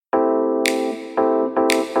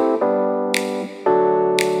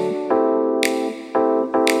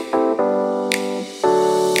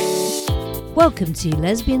Welcome to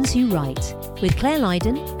Lesbians Who Write with Claire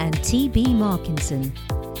Lydon and T.B. Markinson.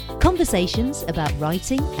 Conversations about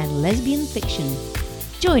writing and lesbian fiction.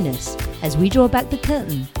 Join us as we draw back the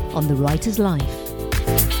curtain on the writer's life.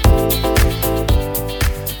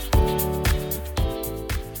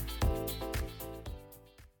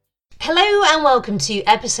 Hello and welcome to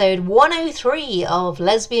episode 103 of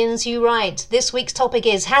Lesbians Who Write. This week's topic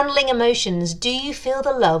is handling emotions. Do you feel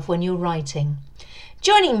the love when you're writing?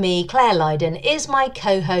 Joining me, Claire Lydon, is my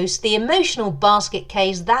co-host, the emotional basket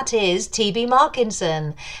case that is T.B.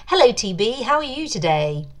 Markinson. Hello, T.B. How are you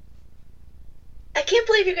today? I can't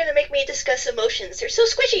believe you're going to make me discuss emotions. They're so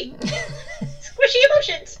squishy. Squishy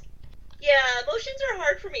emotions. Yeah, emotions are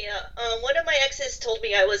hard for me. One of my exes told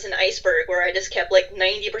me I was an iceberg where I just kept like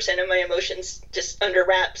 90% of my emotions just under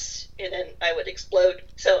wraps and then I would explode.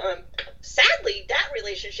 So, sadly, that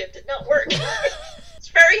relationship did not work. It's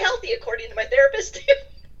very healthy, according to my therapist.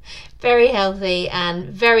 Very healthy and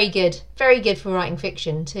very good for writing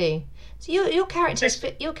fiction too. So your characters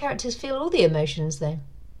feel all the emotions, though.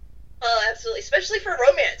 Oh, absolutely, especially for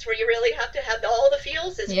romance, where you really have to have all the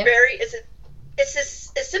feels. It's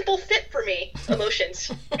It's a simple fit for me.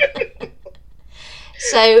 Emotions.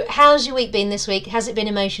 So, how's your week been this week? Has it been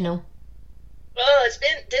emotional? Oh,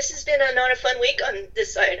 this has been not a fun week on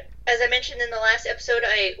this side. As I mentioned in the last episode,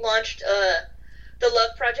 I launched the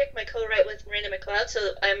Love Project, my co-write with Miranda McLeod,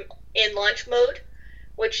 so I'm in launch mode,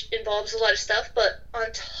 which involves a lot of stuff, but on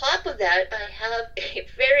top of that, I have a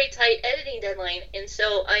very tight editing deadline, and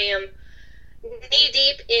so I am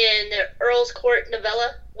knee-deep in the Earl's Court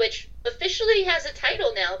novella, which officially has a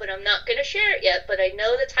title now, but I'm not going to share it yet, but I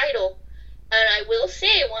know the title, and I will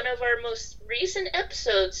say one of our most recent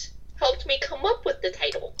episodes helped me come up with the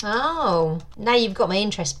title. Oh, now you've got my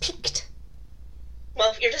interest piqued.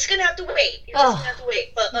 Well, you're just going to have to wait.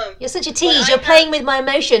 But, you're such a tease. You're playing with my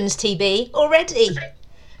emotions, TB, already.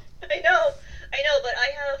 I know, but I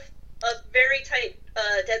have a very tight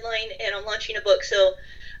deadline, and I'm launching a book, so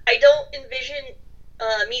I don't envision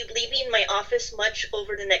me leaving my office much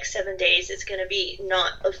over the next 7 days. It's going to be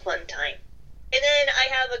not a fun time. And then I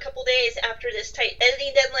have a couple days after this tight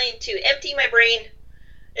editing deadline to empty my brain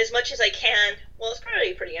as much as I can. Well, it's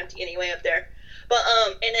probably pretty empty anyway up there. But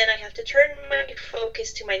and then I have to turn my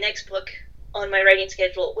focus to my next book on my writing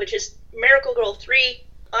schedule, which is Miracle Girl 3.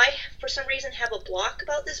 I, for some reason, have a block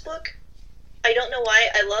about this book. I don't know why.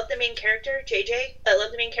 I love the main character, JJ. I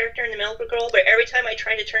love the main character in the Miracle Girl, but every time I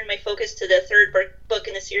try to turn my focus to the third book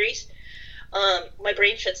in the series, my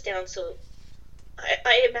brain shuts down. So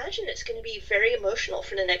I imagine it's going to be very emotional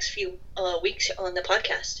for the next few weeks on the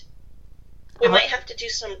podcast. We might have to do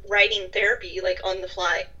some writing therapy, like on the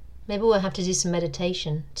fly. Maybe we'll have to do some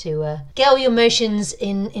meditation to get all your emotions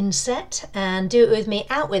in set and do it with me.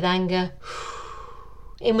 Out with anger,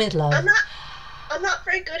 in with love. I'm not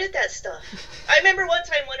very good at that stuff. I remember one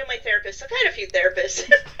time one of my therapists, I've had a few therapists,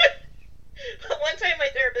 but one time my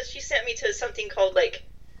therapist, she sent me to something called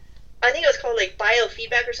I think it was called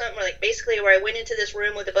biofeedback or something, where I went into this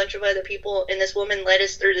room with a bunch of other people and this woman led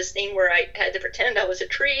us through this thing where I had to pretend I was a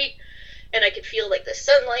tree and I could feel the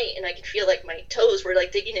sunlight and I could feel my toes were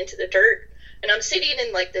digging into the dirt, and I'm sitting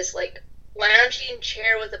in this lounging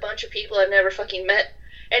chair with a bunch of people I've never fucking met,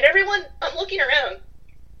 and everyone, I'm looking around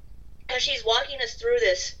as she's walking us through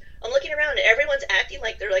this, I'm looking around and everyone's acting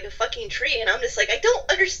like they're like a fucking tree, and I'm just I don't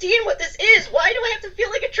understand what this is. Why do I have to feel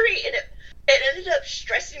like a tree? And it ended up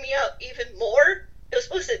stressing me out even more. It was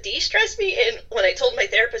supposed to de-stress me, and when I told my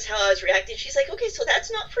therapist how I was reacting, she's like, okay, so that's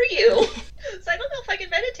not for you. So I don't know if I can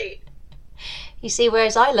meditate. You see,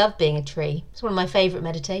 whereas I love being a tree. It's one of my favourite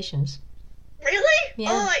meditations. Really? Yeah.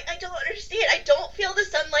 Oh, I don't understand. I don't feel the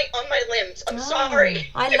sunlight on my limbs. I'm sorry.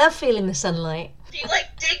 I love feeling the sunlight. Do you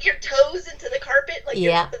dig your toes into the carpet the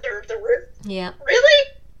roof? Yeah.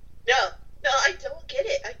 Really? No, I don't get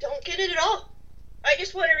it. I don't get it at all. I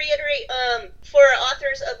just want to reiterate, for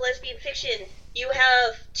authors of lesbian fiction, you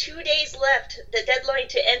have 2 days left. The deadline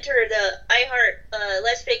to enter the iHeart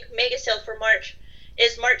Lesfic Mega Sale for March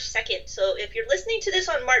is March 2nd. So if you're listening to this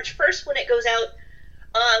on March 1st when it goes out,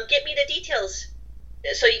 get me the details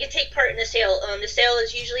so you can take part in the sale. The sale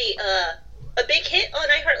is usually a big hit on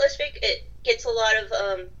iHeart Lesfic. It gets a lot of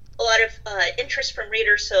interest from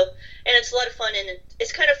readers, and it's a lot of fun, and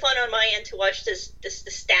it's kind of fun on my end to watch the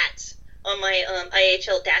stats on my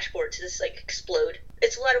IHL dashboard to just explode.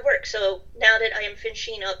 It's a lot of work. So now that I am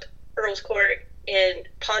finishing up Earl's Court and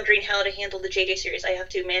pondering how to handle the JJ series, I have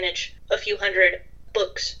to manage a few hundred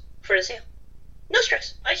books for the sale. No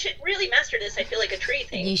stress. I should really master this. I feel like a tree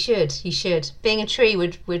thing. You should. Being a tree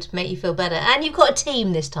would make you feel better. And you've got a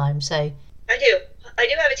team this time, so. I do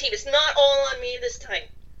have a team. It's not all on me this time.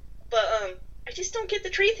 But I just don't get the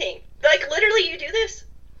tree thing. Like, literally, you do this?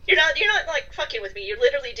 You're not like fucking with me. You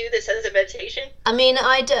literally do this as a meditation. I mean,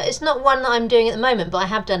 it's not one that I'm doing at the moment, but I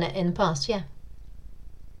have done it in the past. Yeah.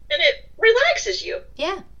 And it relaxes you.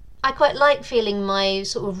 Yeah, I quite like feeling my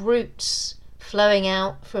sort of roots flowing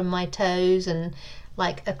out from my toes and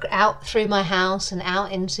like out through my house and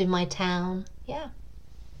out into my town. Yeah.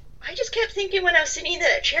 I just kept thinking when I was sitting in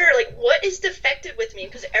that chair, like, what is defective with me?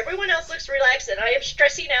 Because everyone else looks relaxed and I am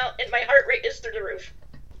stressing out and my heart rate is through the roof.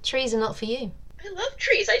 Trees are not for you. I love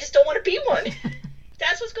trees. I just don't want to be one.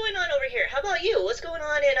 That's what's going on over here. How about you? What's going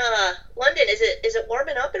on in London? Is it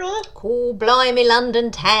warming up at all? Cool, blimey,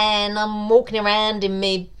 London tan. I'm walking around in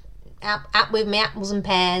me with me apples and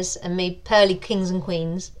pears and me pearly kings and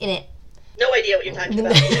queens in it. No idea what you're talking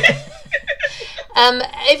about.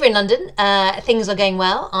 Over in London, things are going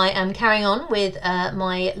well. I am carrying on with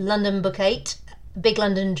my London Book 8, Big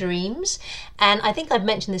London Dreams, and I think I've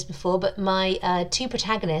mentioned this before, but my two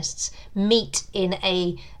protagonists meet in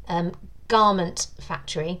a garment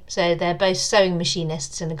factory. So they're both sewing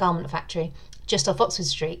machinists in a garment factory just off Oxford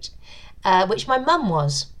Street, which my mum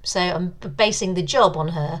was. So I'm basing the job on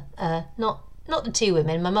her, not the two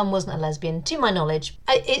women. My mum wasn't a lesbian, to my knowledge.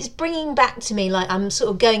 It's bringing back to me, like, I'm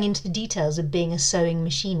sort of going into the details of being a sewing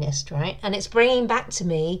machinist, right? And it's bringing back to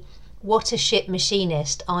me what a shit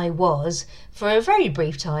machinist I was for a very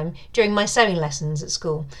brief time during my sewing lessons at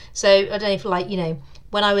school. So I don't know if, like, you know,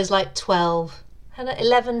 when I was like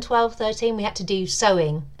 11, 12, 13, we had to do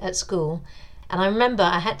sewing at school. And I remember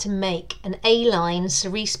I had to make an A-line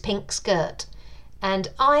cerise pink skirt. And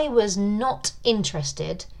I was not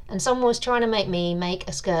interested. And someone was trying to make me make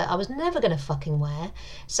a skirt I was never going to fucking wear.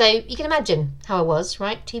 So you can imagine how I was,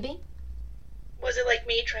 right, TB? Was it like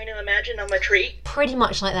me trying to imagine on my tree? Pretty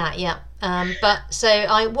much like that, yeah. But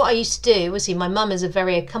so what I used to do was, see, my mum is a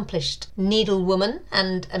very accomplished needlewoman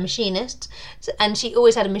and a machinist, and she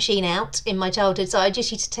always had a machine out in my childhood, so I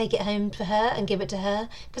just used to take it home for her and give it to her,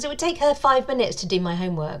 because it would take her 5 minutes to do my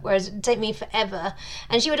homework, whereas it would take me forever.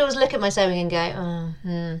 And she would always look at my sewing and go,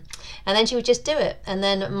 and then she would just do it. And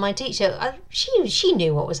then my teacher, she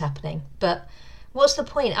knew what was happening, but what's the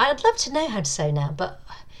point? I'd love to know how to sew now, but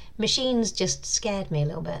machines just scared me a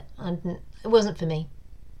little bit. It wasn't for me.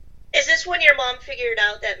 Is this when your mom figured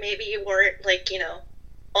out that maybe you weren't, like, you know,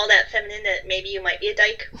 all that feminine, that maybe you might be a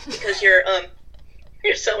dyke because your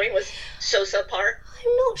sewing was so subpar?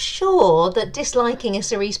 I'm not sure that disliking a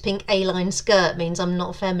cerise pink A-line skirt means I'm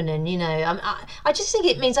not feminine, you know. I just think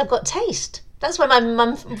it means I've got taste. That's why my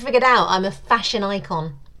mum figured out I'm a fashion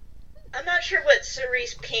icon. I'm not sure what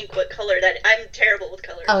cerise pink, what color that. I'm terrible with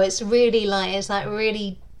colors. Oh, it's really light. It's like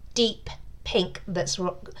really deep pink that's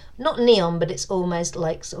not neon, but it's almost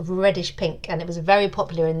like sort of reddish pink, and it was very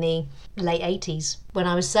popular in the late 80s when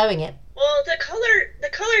I was sewing it. Well, the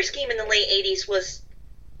color scheme in the late 80s was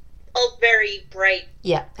all very bright.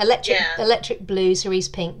 Yeah, electric blue, cerise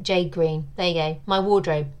pink, jade green. There you go. My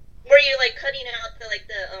wardrobe. Were you like cutting out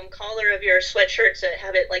the collar of your sweatshirt to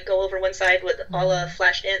have it like go over one side with all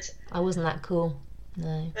Flashdance? I wasn't that cool.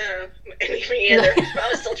 No. Me either. No. I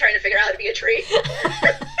was still trying to figure out how to be a tree.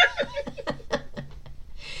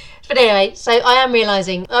 But anyway, so I am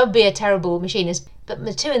realising I would be a terrible machinist, but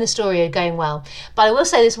the two in the story are going well. But I will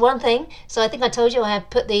say this one thing. So I think I told you I have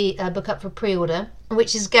put the book up for pre-order,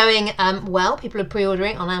 which is going well. People are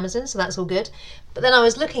pre-ordering on Amazon, so that's all good. But then I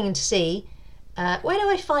was looking to see where do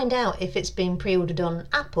I find out if it's been pre-ordered on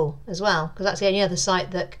Apple as well? Because that's the only other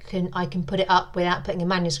site that I can put it up without putting a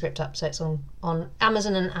manuscript up. So it's on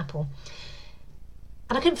Amazon and Apple.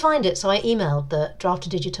 And I couldn't find it, so I emailed the Drafter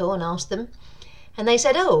Digital and asked them. And they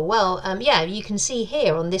said, oh, well, yeah, you can see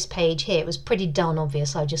here on this page here. It was pretty darn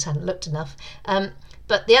obvious. I just hadn't looked enough.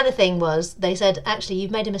 But the other thing was, they said, actually,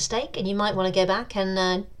 you've made a mistake and you might want to go back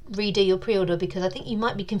and redo your pre-order because I think you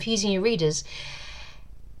might be confusing your readers.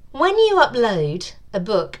 When you upload a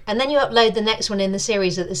book and then you upload the next one in the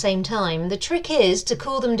series at the same time, the trick is to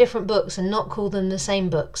call them different books and not call them the same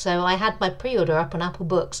book. So I had my pre-order up on Apple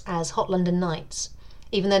Books as Hot London Nights,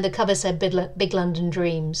 even though the cover said Big London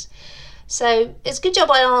Dreams. So it's a good job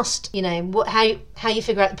I asked, you know, how you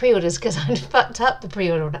figure out the pre-orders, because I'd fucked up the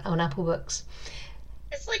pre-order on Apple Books.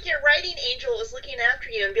 It's like your writing angel was looking after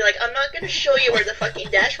you and be like, I'm not going to show you where the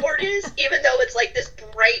fucking dashboard is, even though it's like this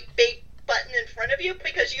bright big button in front of you,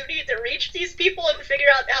 because you need to reach these people and figure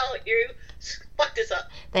out how you fucked this up.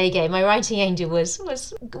 There you go. My writing angel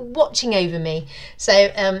was watching over me.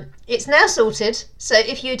 So it's now sorted. So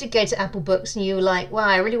if you did go to Apple Books and you were like, wow,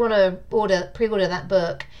 I really want to pre-order that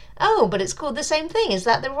book. Oh, but it's called the same thing. Is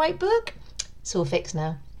that the right book? It's all fixed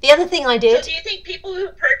now. The other thing I did... So do you think people who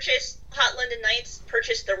purchase Hot London Nights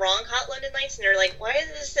purchased the wrong Hot London Nights, and they're like, why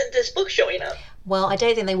is this book showing up? Well, I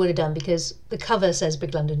don't think they would have done, because the cover says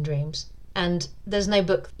Big London Dreams, and there's no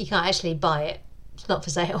book, you can't actually buy it. It's not for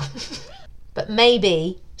sale. But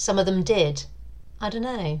maybe some of them did. I don't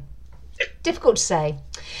know. Difficult to say.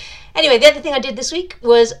 Anyway, the other thing I did this week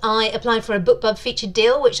was I applied for a BookBub featured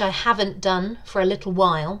deal, which I haven't done for a little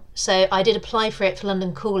while. So I did apply for it for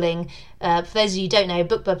London Calling. For those of you who don't know,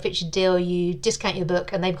 BookBub featured deal, you discount your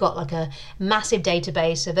book and they've got like a massive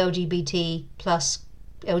database of LGBTQ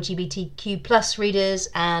plus readers,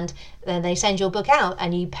 and then they send your book out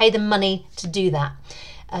and you pay them money to do that,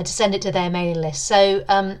 to send it to their mailing list. So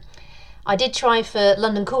I did try for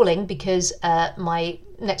London Calling because my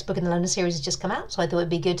next book in the London series has just come out, so I thought it'd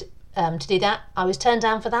be good to do that. I was turned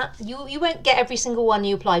down for that. You won't get every single one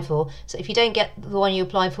you apply for, so if you don't get the one you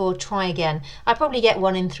apply for, try again. I probably get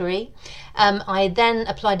 1 in 3. I then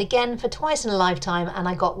applied again for Twice in a Lifetime, and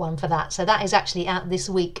I got 1 for that, so that is actually out this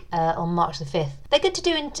week on March the 5th. They're good to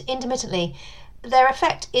do intermittently. Their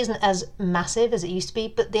effect isn't as massive as it used to be,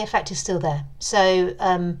 but the effect is still there. So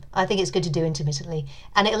I think it's good to do intermittently.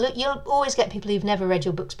 And you'll always get people who've never read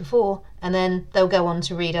your books before, and then they'll go on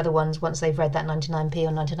to read other ones once they've read that 99p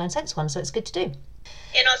or 99 cents one, so it's good to do.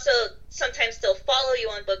 And also, sometimes they'll follow you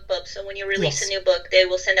on BookBub, so when you release Yes. a new book, they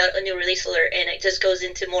will send out a new release alert, and it just goes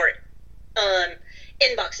into more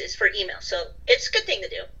inboxes for email. So it's a good thing to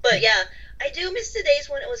do. But yeah, I do miss the days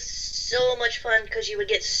when it was so much fun, because you would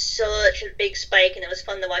get such a big spike, and it was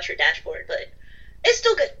fun to watch your dashboard. But it's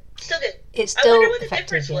still good. Still good. It's I still wonder what the effective,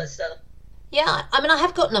 difference yeah. was, though. Yeah, I mean, I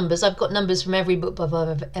have got numbers. I've got numbers from every BookBub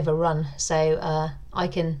I've ever run, so I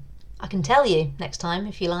can tell you next time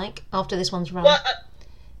if you like, after this one's run. Well,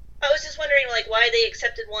 I was just wondering, like, why they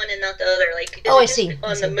accepted one and not the other. Like, Oh, I is see.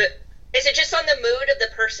 Is it just on the mood of the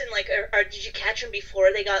person? Like, or did you catch them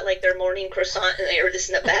before they got, like, their morning croissant and they were just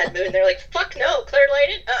in a bad mood? And they're like, fuck no, Claire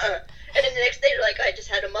Lydon? And then the next day they're like, I just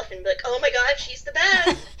had a muffin. Like, oh my god, she's the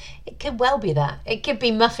best. It could well be that. It could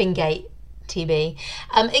be Muffingate, TB.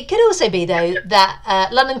 It could also be, though, that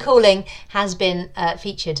London Calling has been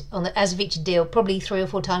featured as a featured deal probably 3 or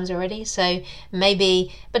 4 times already. So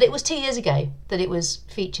maybe, but it was 2 years ago that it was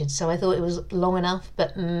featured. So I thought it was long enough,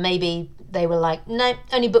 but maybe they were like, no,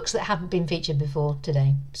 only books that haven't been featured before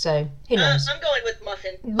today. So who knows? I'm going with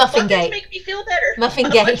muffin. Muffingate. Muffins make me feel better.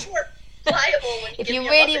 Muffingate. Much more pliable when you If give you me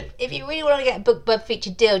a really, muffin. if you really want to get a BookBub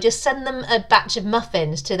featured deal, just send them a batch of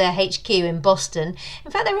muffins to their HQ in Boston.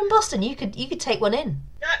 In fact, they're in Boston. You could take one in.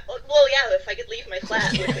 Well, yeah, if I could leave my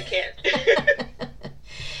flat, which I can't.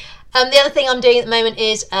 The other thing I'm doing at the moment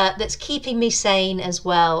is that's keeping me sane as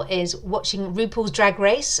well is watching RuPaul's Drag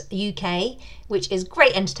Race UK, which is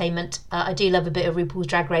great entertainment. I do love a bit of RuPaul's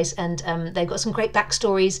Drag Race, and they've got some great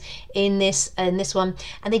backstories in this one.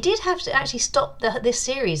 And they did have to actually stop this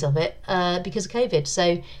series of it because of COVID.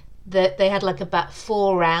 So they had like about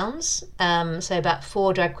 4 rounds. So about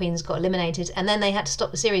 4 drag queens got eliminated, and then they had to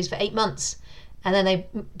stop the series for 8 months. And then they,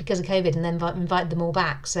 because of COVID, and then invited them all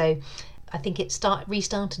back. So I think it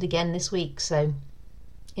restarted again this week, so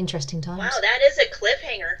interesting times. Wow, that is a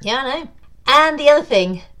cliffhanger. Yeah, I know. And the other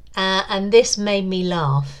thing, and this made me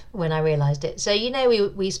laugh when I realised it. So, you know,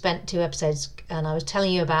 we spent 2 episodes, and I was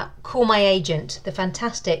telling you about Call My Agent, the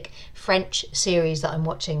fantastic French series that I'm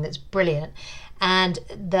watching that's brilliant, and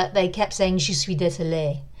that they kept saying, Je suis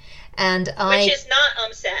désolée. Which is not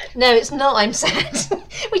I'm sad. No, it's not I'm sad,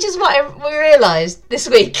 which is what we realised this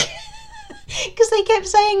week. Because they kept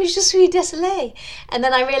saying je suis désolée, and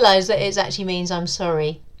then I realised that it actually means I'm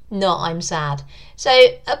sorry, not I'm sad.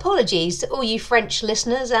 So apologies to all you French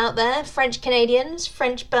listeners out there, French Canadians,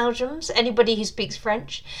 French Belgians, anybody who speaks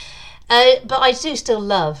French. But I do still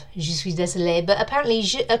love je suis désolée. But apparently,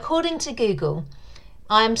 according to Google,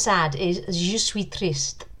 I'm sad is je suis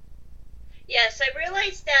triste. Yes, I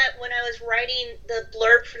realized that when I was writing the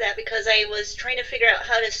blurb for that, because I was trying to figure out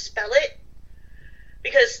how to spell it.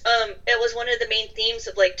 Because it was one of the main themes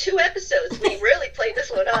of like 2 episodes. We really played this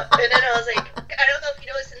one up. And then I was like, I don't know if you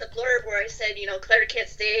noticed in the blurb where I said, you know, Claire can't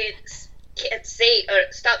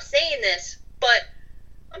stop saying this, but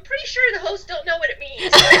I'm pretty sure the hosts don't know what it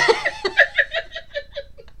means.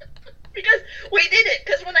 Because we did it.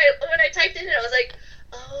 Because when I typed in it, I was like,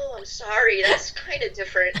 oh, I'm sorry. That's kind of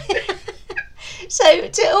different. So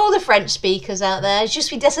to all the French speakers out there, je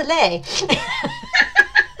suis désolée.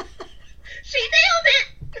 She nailed it!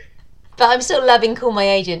 But I'm still loving Call My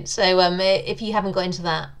Agent, so if you haven't got into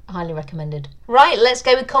that, highly recommended. Right, let's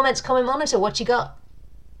go with comments. Comment Monitor, what you got?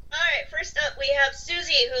 Alright, first up we have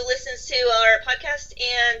Susie, who listens to our podcast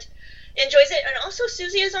and enjoys it, and also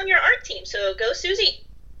Susie is on your art team, so go Susie.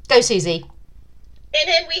 Go, Susie. And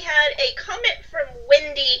then we had a comment from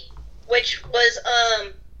Wendy which was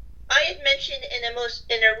I had mentioned in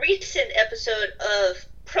a recent episode of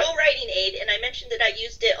Pro Writing Aid, and I mentioned that I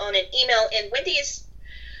used it on an email, and Wendy is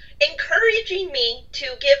encouraging me to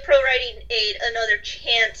give Pro Writing Aid another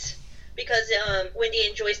chance because Wendy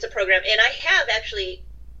enjoys the program, and I have actually,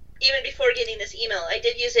 even before getting this email, I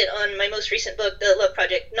did use it on my most recent book, The Love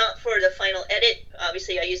Project, not for the final edit.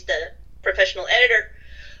 Obviously, I used the professional editor,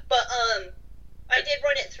 but I did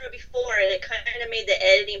run it through before, and it kind of made the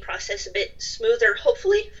editing process a bit smoother,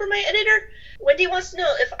 hopefully, for my editor. Wendy wants to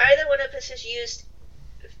know if either one of us has used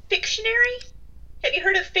Fictionary. Have you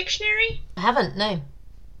heard of Fictionary? I haven't, no.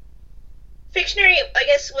 Fictionary, I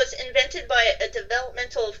guess, was invented by a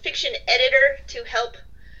developmental fiction editor to help.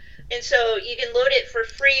 And so you can load it for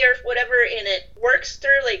free or whatever, and it works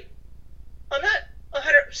through, like, I'm not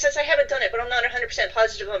 100, since I haven't done it, but I'm not 100%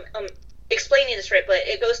 positive I'm explaining this right, but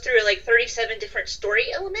it goes through, like, 37 different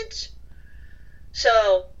story elements.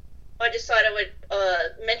 So I just thought I would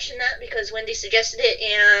mention that because Wendy suggested it,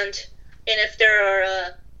 and if there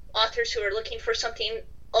are authors who are looking for something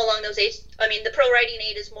along those aids, I mean, the Pro Writing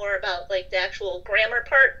Aid is more about, like, the actual grammar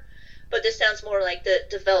part, but this sounds more like the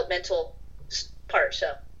developmental part,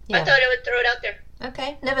 so yeah. I thought I would throw it out there.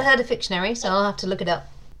 Okay, never heard of Fictionary, so I'll have to look it up.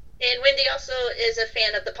 And Wendy also is a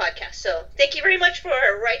fan of the podcast, so thank you very much for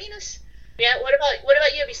writing us. Yeah, what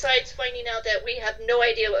about you, besides finding out that we have no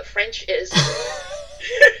idea what French is?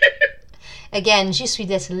 Again, je suis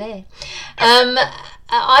désolée.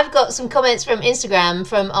 I've got some comments from Instagram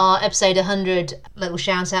from our episode 100 little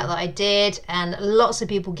shout out that I did, and lots of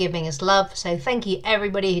people giving us love, so thank you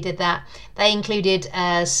everybody who did that. They included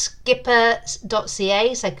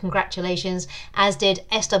skipper.ca, so congratulations, as did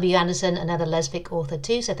S.W. Anderson, another lesbic author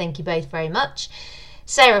too, so thank you both very much.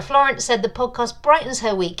 Sarah Florence said the podcast brightens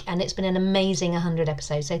her week and it's been an amazing 100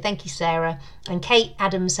 episodes, so thank you, Sarah. And Kate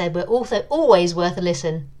Adams said we're also always worth a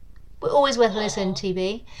listen. We're always worth a listen,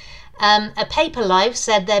 TB. A Paper Life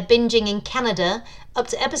said they're binging in Canada up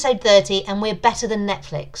to episode 30 and we're better than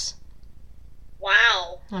Netflix.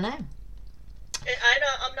 Wow. I know.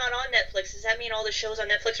 I'm not on Netflix. Does that mean all the shows on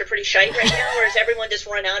Netflix are pretty shite right now, or has everyone just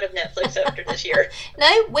run out of Netflix after this year?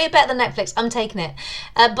 No, we're better than Netflix. I'm taking it.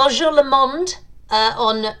 Bonjour le monde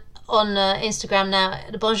on Instagram now.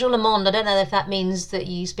 Bonjour le monde. I don't know if that means that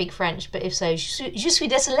you speak French, but if so, je suis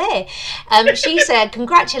désolée. She said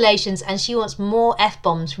congratulations, and she wants more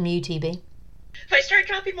F-bombs from you, TB. If I start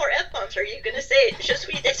dropping more F-bombs, are you going to say je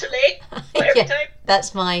suis désolée every time?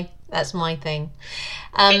 That's my thing.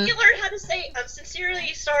 Can you learn how to say I'm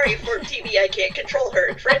sincerely sorry for TB? I can't control her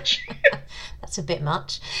in French. That's a bit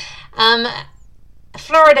much.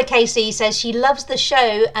 Florida KC says she loves the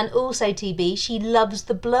show, and also, TB, she loves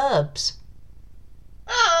the blurbs.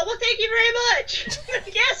 Oh, well, thank you very much.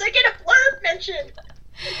 Yes, I get a blurb mention.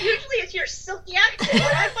 Usually it's your silky accent,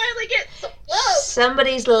 but I finally get some love.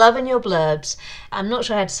 Somebody's loving your blurbs. I'm not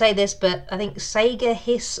sure how to say this, but I think Sega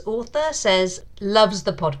Hiss Author says loves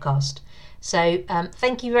the podcast. So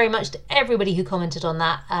thank you very much to everybody who commented on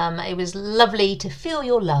that. It was lovely to feel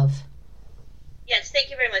your love. Yes, thank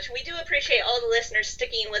you very much. We do appreciate all the listeners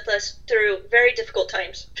sticking with us through very difficult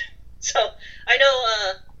times. So I know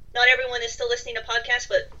not everyone is still listening to podcasts,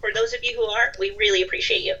 but for those of you who are, we really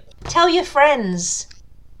appreciate you. Tell your friends.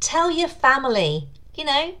 Tell your family. You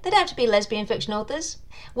know, they don't have to be lesbian fiction authors.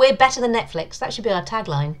 We're better than Netflix. That should be our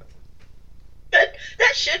tagline.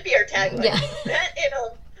 That should be our tagline. Yeah.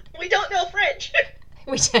 We don't know French.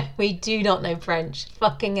 We do not know French.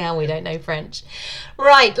 Fucking hell, we don't know French.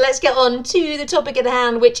 Right, let's get on to the topic at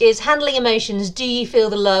hand, which is handling emotions. Do you feel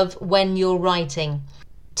the love when you're writing?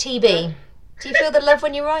 TB, do you feel the love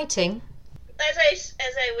when you're writing? As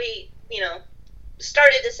we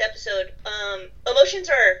started this episode, emotions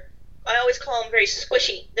are, I always call them very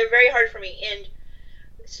squishy. They're very hard for me, and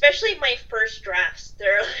especially my first drafts.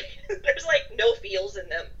 There's like no feels in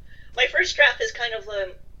them. My first draft is kind of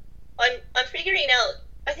I'm figuring out,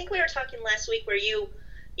 I think we were talking last week where you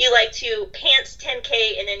like to pants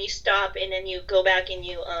 10K and then you stop and then you go back and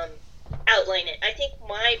you outline it. I think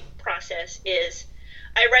my process is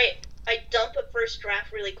I dump a first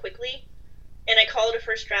draft really quickly and I call it a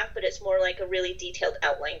first draft, but it's more like a really detailed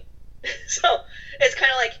outline. So it's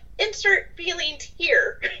kind of like insert feelings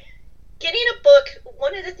here. Getting a book,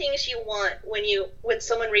 one of the things you want when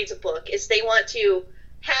someone reads a book is they want to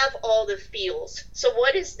have all the feels. So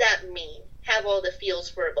what does that mean? Have all the feels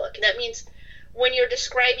for a book. And that means when you're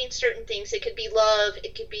describing certain things, it could be love,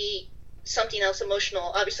 it could be something else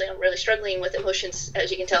emotional. Obviously, I'm really struggling with emotions,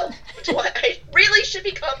 as you can tell. Which is why I really should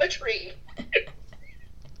become a tree.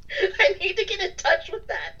 I need to get in touch with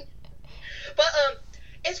that. But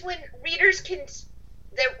it's when readers can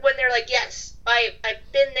when they're like, yes,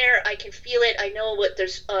 I've been there, I can feel it, I know what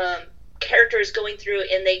there's characters going through,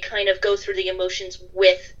 and they kind of go through the emotions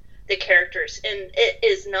with the characters, and it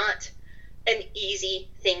is not an easy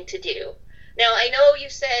thing to do. Now, I know you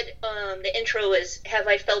said the intro is, have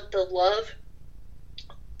I felt the love?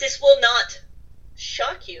 This will not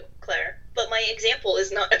shock you, Claire, but my example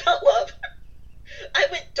is not about love. I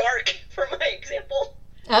went dark for my example.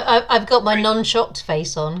 I've got my non-shocked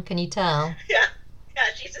face on, can you tell? Yeah,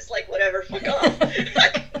 she's just like, whatever, fuck off.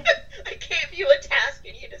 I gave you a task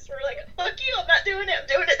and you just were like, fuck you, I'm not doing it, I'm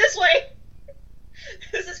doing it this way.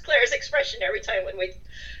 This is Claire's expression every time when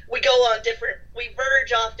we go on we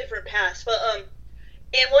verge off different paths. But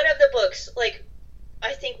in one of the books, like,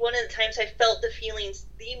 I think one of the times I felt the feelings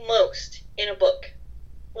the most in a book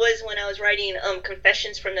was when I was writing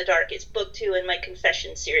Confessions from the Dark. It's book 2 in my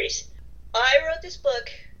Confession series. I wrote this book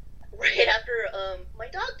right after my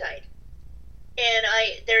dog died. And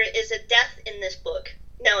there is a death in this book.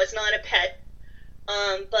 Now, it's not a pet,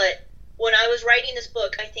 but when I was writing this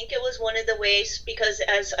book, I think it was one of the ways, because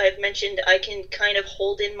as I've mentioned, I can kind of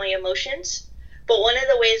hold in my emotions. But one of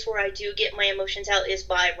the ways where I do get my emotions out is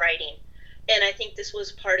by writing. And I think this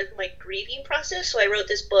was part of my grieving process. So I wrote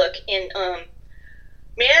this book, and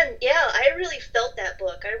man, yeah, I really felt that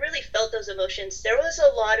book. I really felt those emotions. There was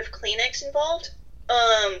a lot of Kleenex involved.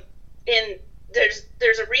 And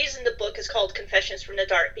there's a reason the book is called Confessions from the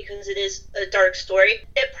Dark, because it is a dark story.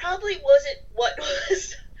 It probably wasn't what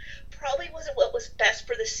was best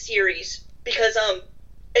for the series, because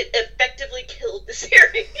it effectively killed the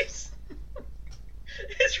series.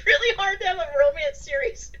 It's really hard to have a romance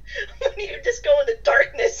series when you just go into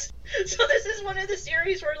darkness. So this is one of the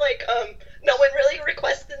series where, like, no one really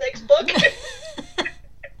requests the next book.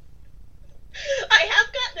 I have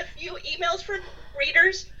gotten a few emails from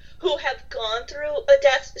readers who have gone through a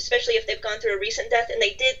death, especially if they've gone through a recent death, and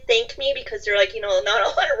they did thank me because they're like, not a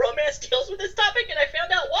lot of romance deals with this topic, and I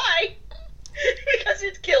found out why. Because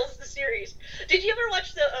it kills the series. Did you ever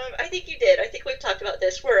watch the, I think you did, I think we've talked about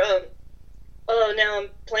this, where, oh, now I'm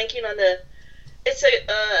blanking on it's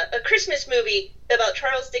a Christmas movie about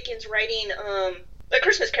Charles Dickens writing, A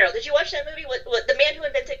Christmas Carol. Did you watch that movie? What The Man Who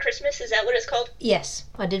Invented Christmas, is that what it's called? Yes,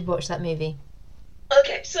 I did watch that movie.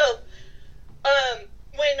 Okay, so,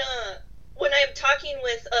 when I'm talking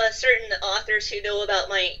with certain authors who know about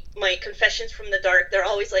my Confessions from the Dark, they're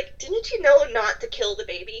always like, didn't you know not to kill the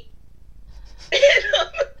baby? And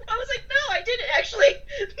I was like, no, I didn't actually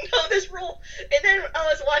know this rule. And then I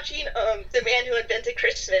was watching The Man Who Invented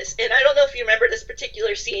Christmas, and I don't know if you remember this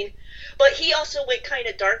particular scene, but he also went kind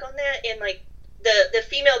of dark on that, and like the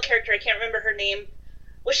female character, I can't remember her name,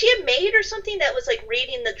 was she a maid or something that was like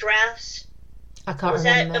reading the drafts? I can't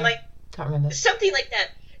remember. Can't remember. Something like that.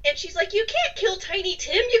 And she's like, you can't kill Tiny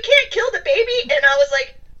Tim, you can't kill the baby. And I was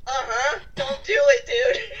like, don't do it,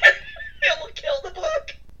 dude. It will kill the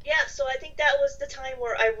book. Yeah, so I think that was the time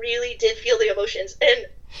where I really did feel the emotions. And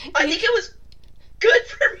I think it was good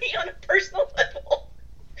for me on a personal level.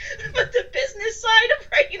 But the business side of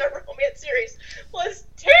writing a romance series was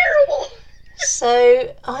terrible.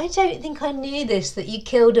 So, I don't think I knew this, that you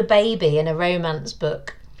killed a baby in a romance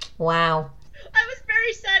book. Wow. I was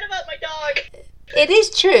very sad about my dog. It is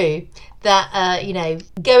true that,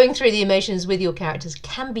 going through the emotions with your characters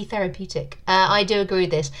can be therapeutic. I do agree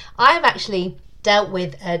with this. I have actually dealt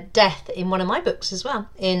with a death in one of my books as well,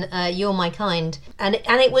 in You're My Kind. And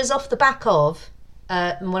it was off the back of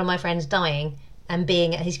one of my friends dying and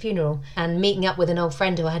being at his funeral and meeting up with an old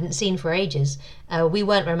friend who I hadn't seen for ages. We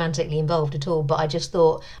weren't romantically involved at all, but I just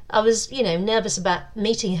thought, I was, nervous about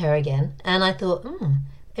meeting her again. And I thought,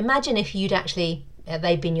 imagine if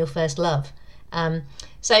they'd been your first love.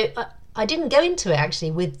 So I didn't go into it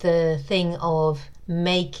actually with the thing of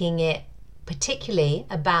making it particularly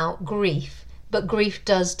about grief, but grief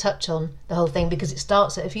does touch on the whole thing because it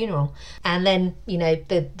starts at a funeral. And then,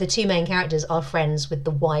 the two main characters are friends with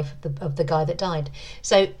the wife of the guy that died.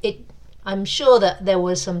 So I'm sure that there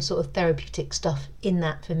was some sort of therapeutic stuff in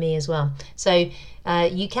that for me as well. So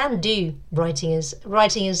you can do writing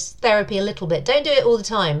as therapy a little bit. Don't do it all the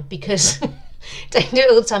time, because don't do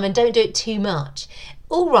it all the time, and don't do it too much.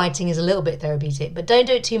 All writing is a little bit therapeutic, but don't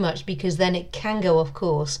do it too much, because then it can go off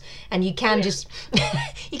course, and you can just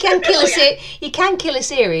you can kill a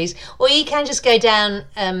series, or you can just go down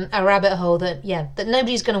a rabbit hole that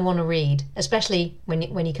nobody's going to want to read, especially when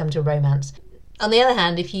you come to a romance. On the other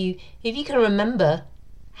hand, if you can remember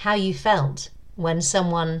how you felt when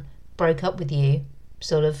someone broke up with you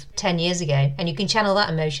sort of 10 years ago, and you can channel that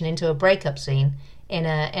emotion into a breakup scene in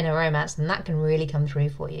a romance, then that can really come through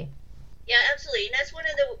for you. Yeah, absolutely. And that's one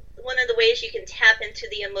of the ways you can tap into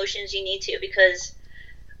the emotions you need to, because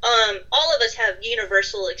All of us have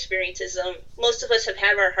universal experiences. Most of us have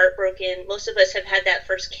had our heart broken. Most of us have had that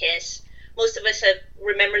first kiss. Most of us have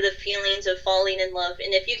remember the feelings of falling in love.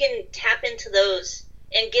 And if you can tap into those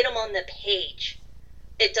and get them on the page,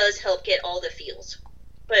 it does help get all the feels.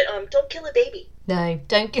 But don't kill a baby. No,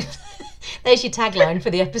 don't give... There's your tagline for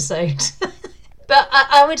the episode. But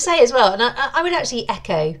I would say as well, and I would actually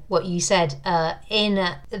echo what you said, in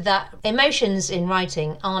that emotions in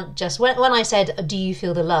writing aren't just... When I said, do you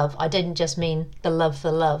feel the love, I didn't just mean the love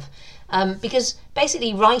for love. Because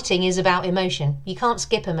basically writing is about emotion. You can't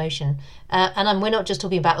skip emotion. And we're not just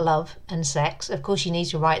talking about love and sex. Of course you need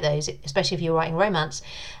to write those, especially if you're writing romance.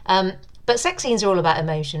 But sex scenes are all about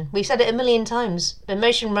emotion. We've said it a million times.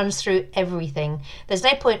 Emotion runs through everything. There's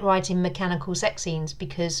no point writing mechanical sex scenes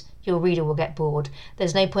because your reader will get bored.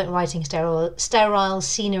 There's no point writing sterile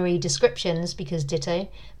scenery descriptions because ditto.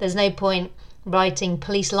 There's no point writing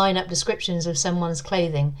police lineup descriptions of someone's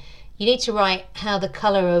clothing. You need to write how the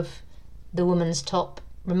colour of the woman's top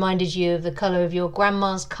reminded you of the colour of your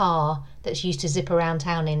grandma's car that she used to zip around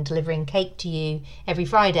town in, delivering cake to you every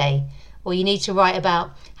Friday. Or you need to write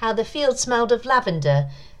about how the field smelled of lavender,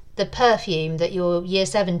 the perfume that your Year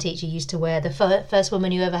 7 teacher used to wear, the first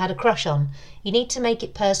woman you ever had a crush on. You need to make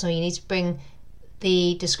it personal. You need to bring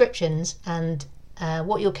the descriptions and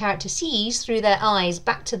what your character sees through their eyes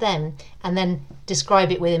back to them, and then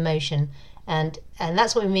describe it with emotion. And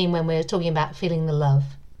that's what we mean when we're talking about feeling the love.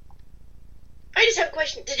 I just have a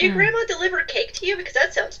question. Did your grandma deliver cake to you? Because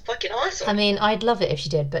that sounds fucking awesome. I mean, I'd love it if she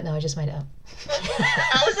did, but no, I just made it up.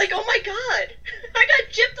 I was like, oh my god. I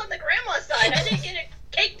got gypped on the grandma side. I didn't get a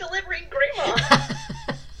cake delivering grandma.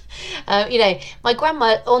 My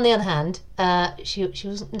grandma, on the other hand, she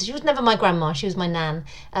was never my grandma, she was my nan.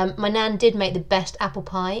 My nan did make the best apple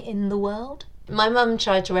pie in the world. My mum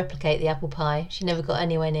tried to replicate the apple pie. She never got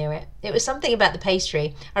anywhere near it. It was something about the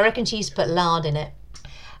pastry. I reckon she used to put lard in it.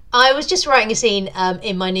 I was just writing a scene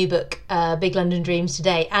in my new book, Big London Dreams,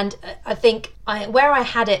 today, and I think where I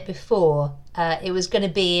had it before, it was going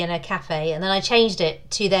to be in a cafe, and then I changed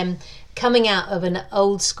it to them coming out of an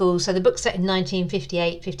old school, so the book's set in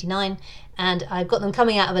 1958-59, and I've got them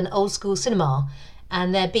coming out of an old school cinema,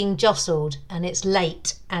 and they're being jostled, and it's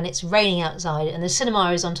late, and it's raining outside, and the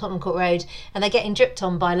cinema is on Tottenham Court Road, and they're getting dripped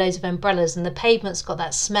on by loads of umbrellas, and the pavement's got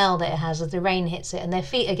that smell that it has as the rain hits it, and their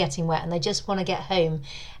feet are getting wet, and they just want to get home,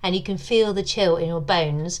 and you can feel the chill in your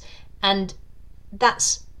bones, and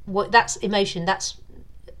that's emotion. That's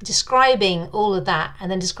describing all of that, and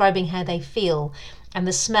then describing how they feel, and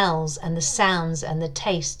the smells, and the sounds, and the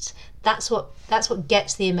tastes. That's what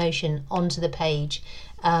gets the emotion onto the page,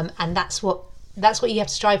 and that's what you have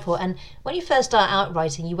to strive for. And when you first start out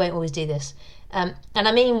writing, you won't always do this. And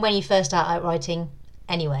I mean when you first start out writing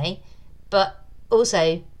anyway, but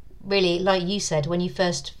also, really, like you said, when you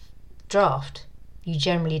first draft, you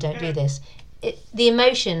generally don't do this. The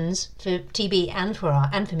emotions for TB and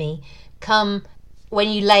for me come when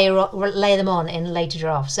you lay them on in later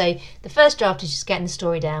drafts. So the first draft is just getting the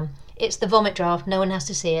story down. It's the vomit draft, no one has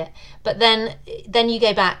to see it. But then you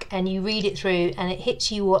go back and you read it through, and it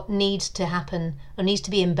hits you what needs to happen or needs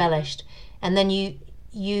to be embellished. And then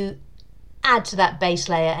you add to that base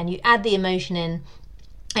layer, and you add the emotion in,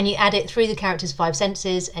 and you add it through the character's five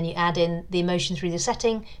senses, and you add in the emotion through the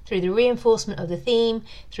setting, through the reinforcement of the theme,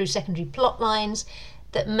 through secondary plot lines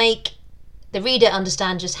that make the reader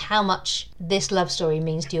understand just how much this love story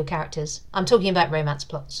means to your characters. I'm talking about romance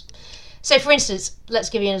plots. So, for instance,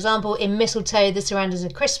 let's give you an example. In Mistletoe, the surroundings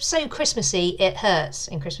are so Christmassy, it hurts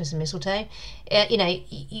in Christmas and Mistletoe.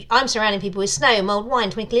 I'm surrounding people with snow, mulled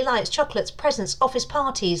wine, twinkly lights, chocolates, presents, office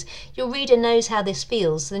parties. Your reader knows how this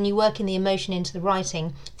feels. So then you work in the emotion into the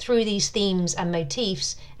writing through these themes and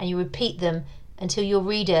motifs, and you repeat them until your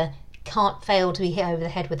reader can't fail to be hit over the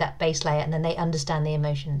head with that base layer, and then they understand the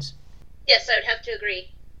emotions. Yes, I would have to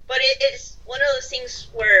agree. But it's one of those things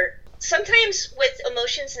where sometimes with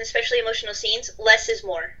emotions, and especially emotional scenes, less is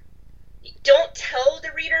more. Don't tell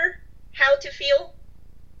the reader how to feel.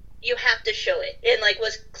 You have to show it. And like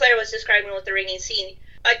what Claire was describing with the raining scene,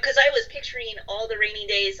 because I was picturing all the rainy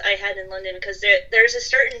days I had in London, because there's a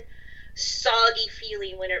certain soggy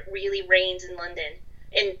feeling when it really rains in London.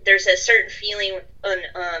 And there's a certain feeling on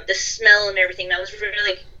the smell and everything. And I was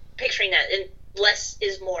really picturing that. And less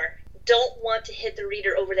is more. Don't want to hit the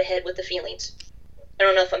reader over the head with the feelings. I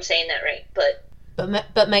don't know if I'm saying that right,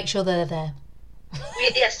 but make sure they're there.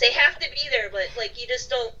 Yes, they have to be there, but like you just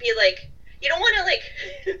don't be like, you don't want to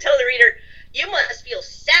like tell the reader, you must feel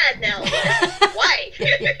sad now. Why?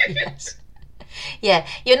 Yes. Yeah,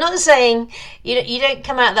 you're not saying, you don't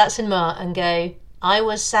come out of that cinema and go, I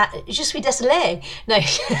was sad, je suis désolé. No.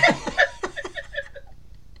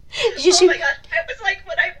 Oh my god! I was like,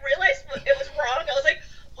 when I realized it was wrong, I was like,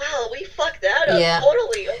 wow, we fucked that up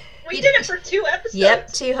totally. We did it for 2 episodes.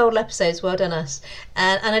 Yep, 2 whole episodes. Well done us.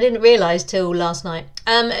 And I didn't realise till last night.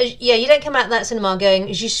 Yeah, you don't come out of that cinema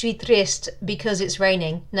going, je suis triste because it's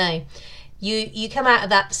raining. No. You come out of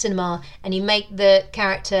that cinema and you make the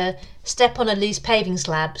character step on a loose paving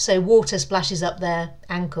slab so water splashes up their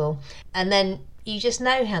ankle. And then you just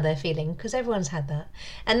know how they're feeling because everyone's had that.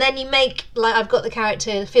 And then you make, like, I've got the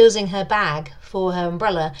character feels in her bag for her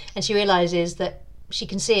umbrella and she realises that she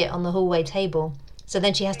can see it on the hallway table. So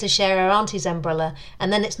then she has to share her auntie's umbrella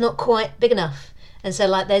and then it's not quite big enough. And so,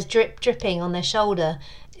 like, there's dripping on their shoulder.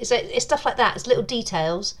 So it's stuff like that. It's little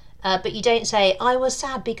details. But you don't say, I was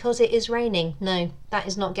sad because it is raining. No, that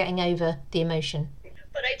is not getting over the emotion.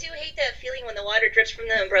 But I do hate that feeling when the water drips from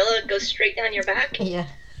the umbrella and goes straight down your back. Yeah.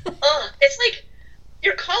 It's like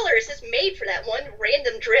your collar is just made for that one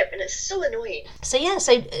random drip, and it's so annoying. So yeah,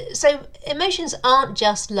 so emotions aren't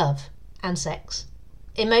just love and sex.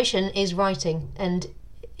 Emotion is writing, and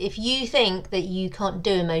if you think that you can't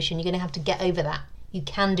do emotion, you're going to have to get over that. You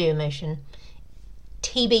can do emotion.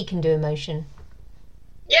 TB can do emotion.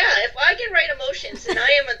 Yeah, if I can write emotions and I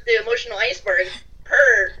am the emotional iceberg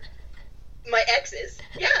per my exes,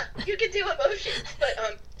 yeah, you can do emotions, but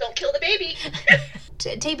don't kill the baby.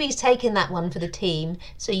 TB's taken that one for the team,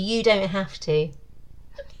 so you don't have to.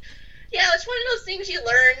 Yeah, it's one of those things you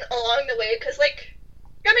learn along the way, because, like,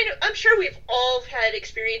 I mean, I'm sure we've all had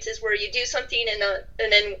experiences where you do something and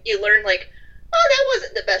then you learn, like, oh, that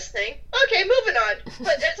wasn't the best thing. Okay, moving on.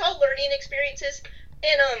 But it's all learning experiences,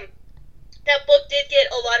 and that book did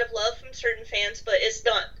get a lot of love from certain fans, but it's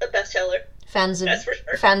not a bestseller. That's for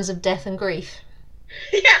sure. Fans of death and grief.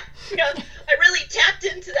 Yeah, I really tapped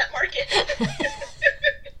into that market.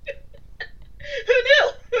 Who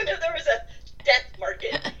knew there was a death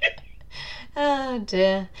market? Oh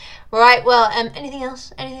dear. Right, well, anything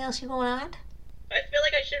else you want to add? I feel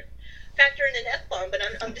like I should factor in an F-bomb, but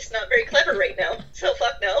I'm just not very clever right now. So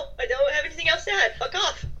fuck no. I don't have anything else to add. Fuck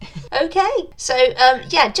off. Okay, so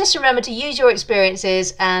just remember to use your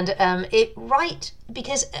experiences and write,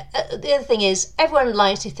 because the other thing is everyone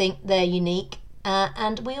likes to think they're unique,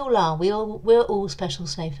 and we all are. We're all special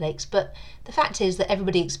snowflakes, but the fact is that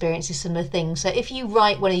everybody experiences similar things. So if you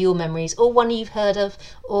write one of your memories or one you've heard of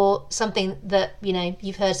or something that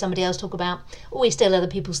you've heard somebody else talk about, or we steal other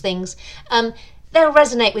people's things, they'll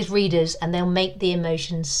resonate with readers and they'll make the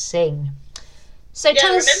emotions sing. So yeah,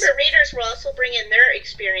 remember, readers will also bring in their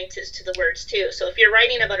experiences to the words too. So if you're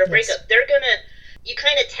writing about a breakup, you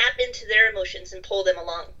kind of tap into their emotions and pull them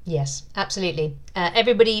along. Yes, absolutely.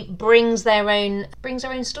 Everybody brings their own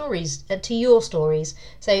stories to your stories,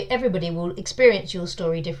 so everybody will experience your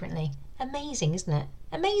story differently. Amazing, isn't it?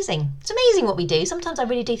 Amazing. It's amazing what we do. Sometimes I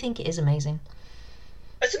really do think it is amazing.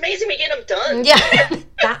 It's amazing we get them done. Yeah,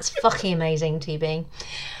 that's fucking amazing, TB.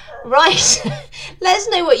 Right, let us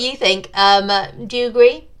know what you think. Do you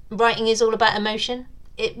agree? Writing is all about emotion.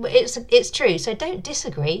 It's true, so don't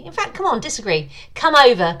disagree. In fact, come on, disagree. Come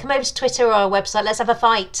over to Twitter or our website. Let's have a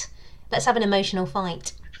fight. Let's have an emotional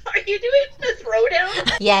fight. Are you doing the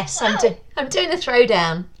throwdown? Yes, wow. I'm doing the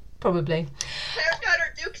throwdown, probably. Claire's got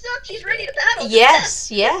her dukes up. She's ready to battle.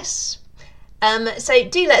 Yes. So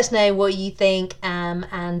do let us know what you think,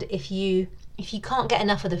 and if you can't get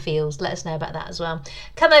enough of the feels, let us know about that as well.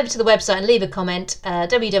 Come over to the website and leave a comment,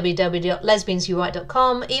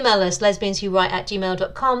 www.lesbianswhowrite.com. Email us,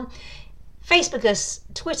 lesbianswhowrite@gmail.com. Facebook us,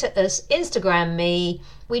 Twitter us, Instagram me.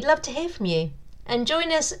 We'd love to hear from you. And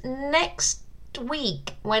join us next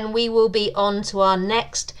week when we will be on to our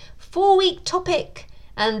next 4-week topic.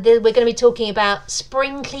 And we're going to be talking about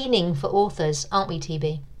spring cleaning for authors, aren't we,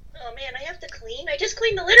 TB? Oh man, I have to clean? I just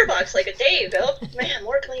cleaned the litter box like a day ago. Man,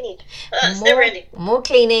 more cleaning. It's never ending. More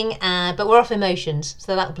cleaning, but we're off emotions,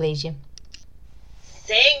 so that'll please you.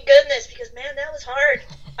 Thank goodness, because man, that was hard.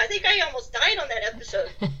 I think I almost died on that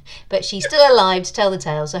episode. But she's still alive to tell the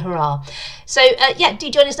tale, so hurrah. So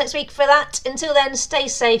do join us next week for that. Until then, stay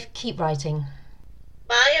safe, keep writing.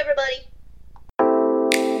 Bye everybody.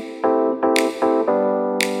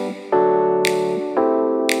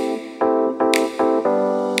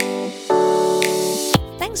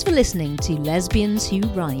 Thanks for listening to Lesbians Who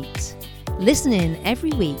Write. Listen in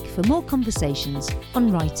every week for more conversations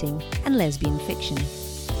on writing and lesbian fiction.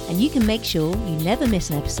 And you can make sure you never miss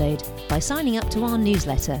an episode by signing up to our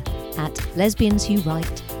newsletter at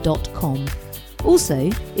lesbianswhowrite.com. Also,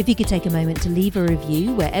 if you could take a moment to leave a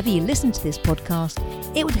review wherever you listen to this podcast,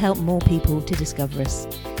 it would help more people to discover us.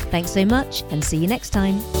 Thanks so much and see you next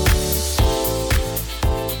time.